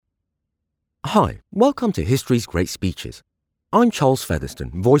Hi, welcome to History's Great Speeches. I'm Charles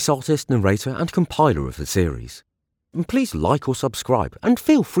Featherstone, voice artist, narrator and compiler of the series. Please like or subscribe and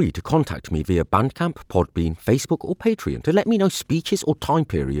feel free to contact me via Bandcamp, Podbean, Facebook or Patreon to let me know speeches or time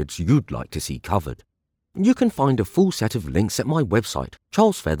periods you'd like to see covered. You can find a full set of links at my website,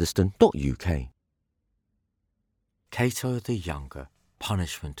 charlesfeatherstone.uk. Cato the Younger,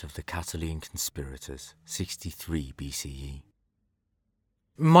 Punishment of the Catiline Conspirators, 63 BCE.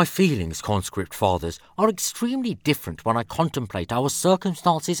 My feelings, conscript fathers, are extremely different when I contemplate our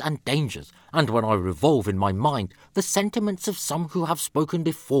circumstances and dangers, and when I revolve in my mind the sentiments of some who have spoken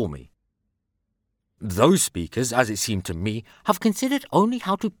before me. Those speakers, as it seemed to me, have considered only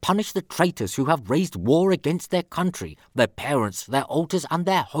how to punish the traitors who have raised war against their country, their parents, their altars, and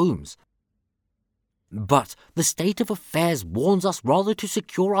their homes. But the state of affairs warns us rather to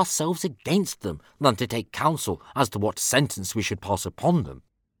secure ourselves against them than to take counsel as to what sentence we should pass upon them.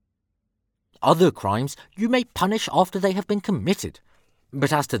 Other crimes you may punish after they have been committed,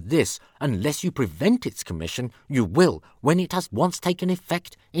 but as to this, unless you prevent its commission, you will, when it has once taken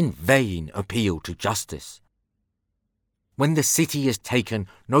effect, in vain appeal to justice. When the city is taken,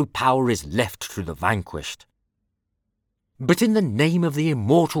 no power is left to the vanquished. But in the name of the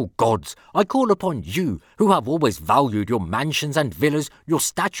immortal gods, I call upon you, who have always valued your mansions and villas, your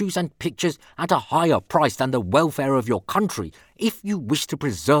statues and pictures, at a higher price than the welfare of your country, if you wish to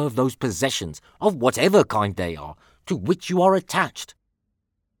preserve those possessions, of whatever kind they are, to which you are attached.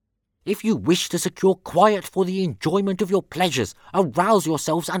 If you wish to secure quiet for the enjoyment of your pleasures, arouse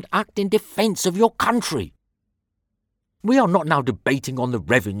yourselves and act in defence of your country. We are not now debating on the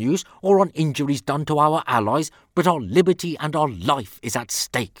revenues or on injuries done to our allies, but our liberty and our life is at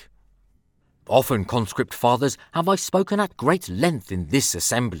stake. Often, conscript fathers, have I spoken at great length in this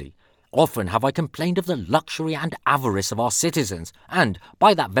assembly. Often have I complained of the luxury and avarice of our citizens, and,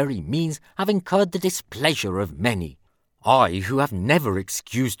 by that very means, have incurred the displeasure of many. I, who have never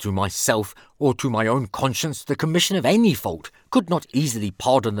excused to myself or to my own conscience the commission of any fault, could not easily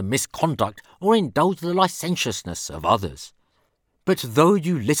pardon the misconduct or indulge the licentiousness of others. But though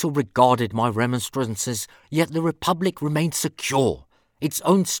you little regarded my remonstrances, yet the Republic remained secure. Its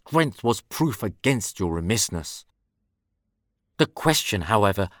own strength was proof against your remissness. The question,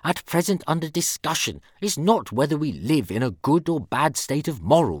 however, at present under discussion is not whether we live in a good or bad state of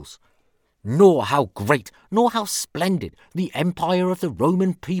morals, nor how great, nor how splendid the empire of the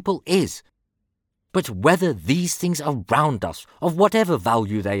Roman people is, but whether these things around us, of whatever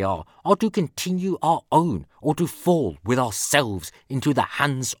value they are to continue our own, or to fall with ourselves into the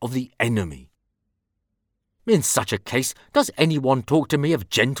hands of the enemy. In such a case, does anyone talk to me of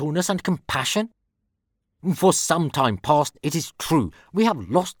gentleness and compassion? For some time past, it is true, we have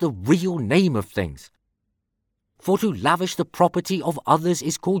lost the real name of things. For to lavish the property of others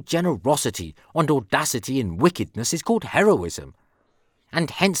is called generosity, and audacity in wickedness is called heroism.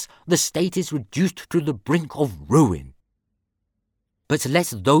 And hence the state is reduced to the brink of ruin. But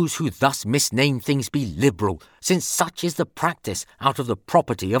let those who thus misname things be liberal, since such is the practice out of the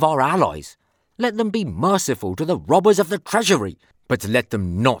property of our allies. Let them be merciful to the robbers of the treasury, but let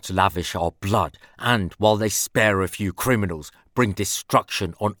them not lavish our blood, and, while they spare a few criminals, bring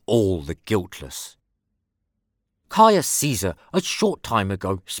destruction on all the guiltless. Caius Cæsar, a short time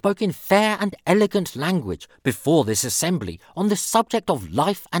ago, spoke in fair and elegant language before this assembly on the subject of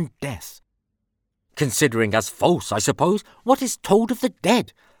life and death. Considering as false, I suppose, what is told of the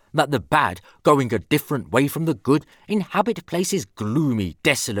dead, that the bad, going a different way from the good, inhabit places gloomy,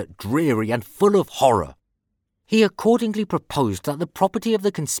 desolate, dreary, and full of horror. He accordingly proposed that the property of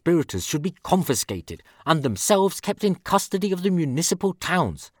the conspirators should be confiscated, and themselves kept in custody of the municipal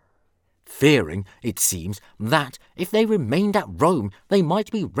towns, fearing, it seems, that, if they remained at Rome, they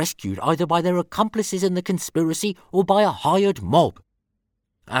might be rescued either by their accomplices in the conspiracy or by a hired mob.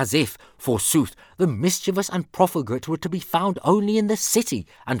 As if, forsooth, the mischievous and profligate were to be found only in the city,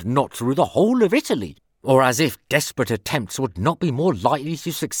 and not through the whole of Italy, or as if desperate attempts would not be more likely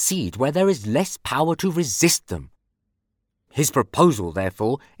to succeed where there is less power to resist them. His proposal,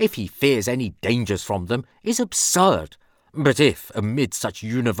 therefore, if he fears any dangers from them, is absurd. But if, amid such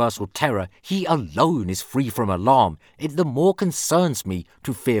universal terror, he alone is free from alarm, it the more concerns me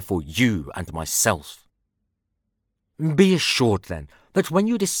to fear for you and myself. Be assured, then, that when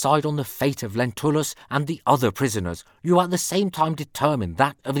you decide on the fate of Lentulus and the other prisoners, you at the same time determine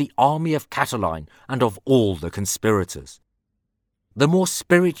that of the army of Catiline and of all the conspirators. The more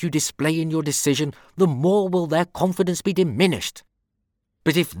spirit you display in your decision, the more will their confidence be diminished.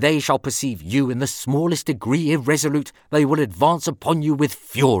 But if they shall perceive you in the smallest degree irresolute, they will advance upon you with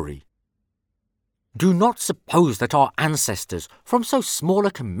fury. Do not suppose that our ancestors, from so small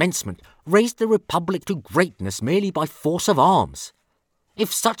a commencement, raised the Republic to greatness merely by force of arms.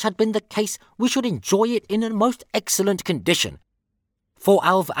 If such had been the case, we should enjoy it in a most excellent condition. For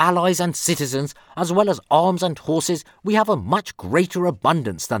our allies and citizens, as well as arms and horses, we have a much greater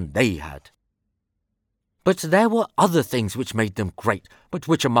abundance than they had. But there were other things which made them great, but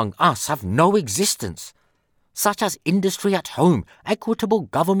which among us have no existence, such as industry at home, equitable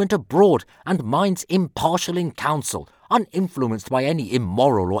government abroad, and minds impartial in counsel, uninfluenced by any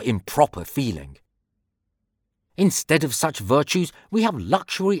immoral or improper feeling. Instead of such virtues, we have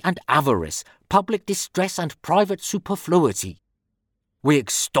luxury and avarice, public distress and private superfluity. We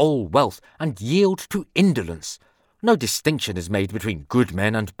extol wealth and yield to indolence. No distinction is made between good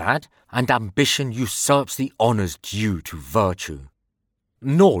men and bad, and ambition usurps the honours due to virtue.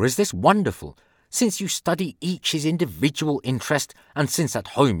 Nor is this wonderful, since you study each his individual interest, and since at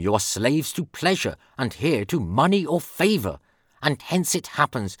home you are slaves to pleasure, and here to money or favour, and hence it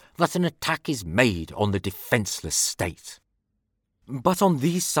happens that an attack is made on the defenceless state. But on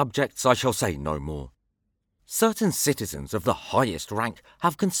these subjects I shall say no more. Certain citizens of the highest rank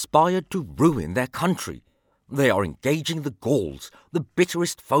have conspired to ruin their country. They are engaging the Gauls, the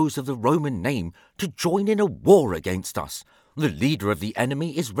bitterest foes of the Roman name, to join in a war against us. The leader of the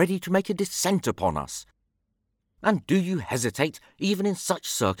enemy is ready to make a descent upon us. And do you hesitate, even in such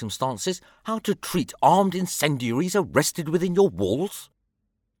circumstances, how to treat armed incendiaries arrested within your walls?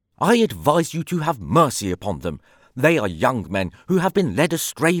 I advise you to have mercy upon them. They are young men who have been led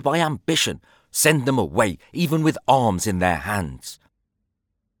astray by ambition. Send them away, even with arms in their hands.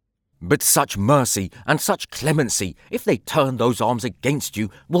 But such mercy and such clemency, if they turn those arms against you,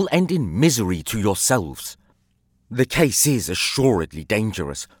 will end in misery to yourselves. The case is assuredly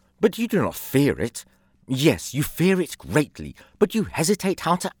dangerous, but you do not fear it. Yes, you fear it greatly, but you hesitate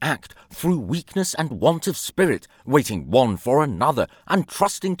how to act through weakness and want of spirit, waiting one for another, and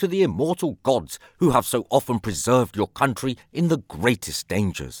trusting to the immortal gods who have so often preserved your country in the greatest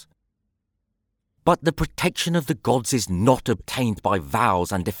dangers. But the protection of the gods is not obtained by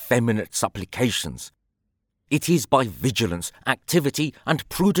vows and effeminate supplications. It is by vigilance, activity, and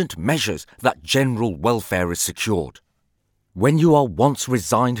prudent measures that general welfare is secured. When you are once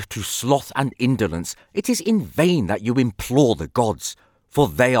resigned to sloth and indolence, it is in vain that you implore the gods, for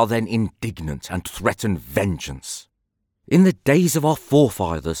they are then indignant and threaten vengeance. In the days of our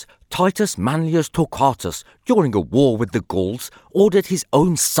forefathers, Titus Manlius Torquatus, during a war with the Gauls, ordered his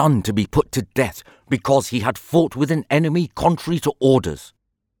own son to be put to death because he had fought with an enemy contrary to orders.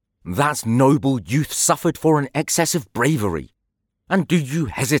 That noble youth suffered for an excess of bravery. And do you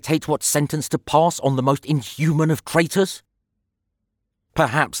hesitate what sentence to pass on the most inhuman of traitors?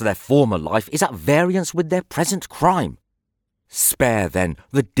 Perhaps their former life is at variance with their present crime. Spare, then,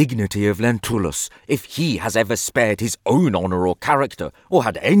 the dignity of Lentulus, if he has ever spared his own honour or character, or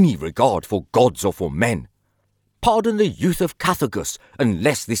had any regard for gods or for men. Pardon the youth of Cathagus,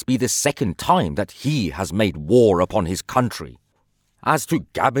 unless this be the second time that he has made war upon his country. As to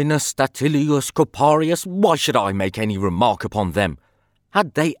Gabinus, Statilius, Coparius, why should I make any remark upon them?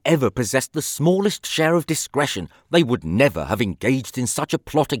 Had they ever possessed the smallest share of discretion, they would never have engaged in such a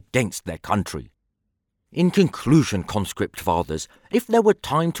plot against their country. In conclusion, conscript fathers, if there were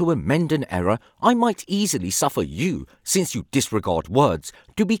time to amend an error, I might easily suffer you, since you disregard words,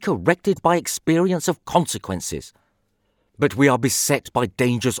 to be corrected by experience of consequences. But we are beset by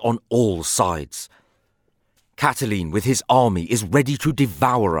dangers on all sides. Catiline with his army is ready to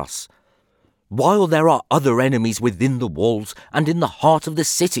devour us, while there are other enemies within the walls and in the heart of the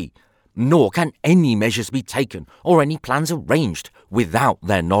city, nor can any measures be taken or any plans arranged without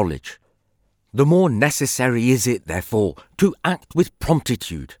their knowledge. The more necessary is it, therefore, to act with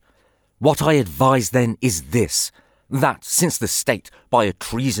promptitude. What I advise then is this, that since the state, by a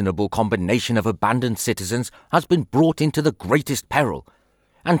treasonable combination of abandoned citizens, has been brought into the greatest peril,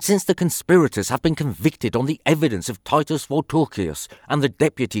 and since the conspirators have been convicted on the evidence of Titus Volturcius and the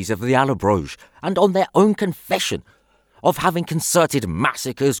deputies of the Allobroge, and on their own confession, of having concerted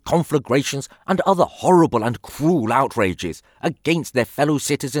massacres, conflagrations, and other horrible and cruel outrages against their fellow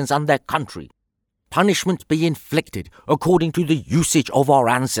citizens and their country, punishment be inflicted according to the usage of our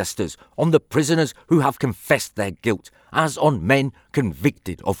ancestors on the prisoners who have confessed their guilt, as on men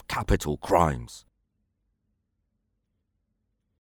convicted of capital crimes.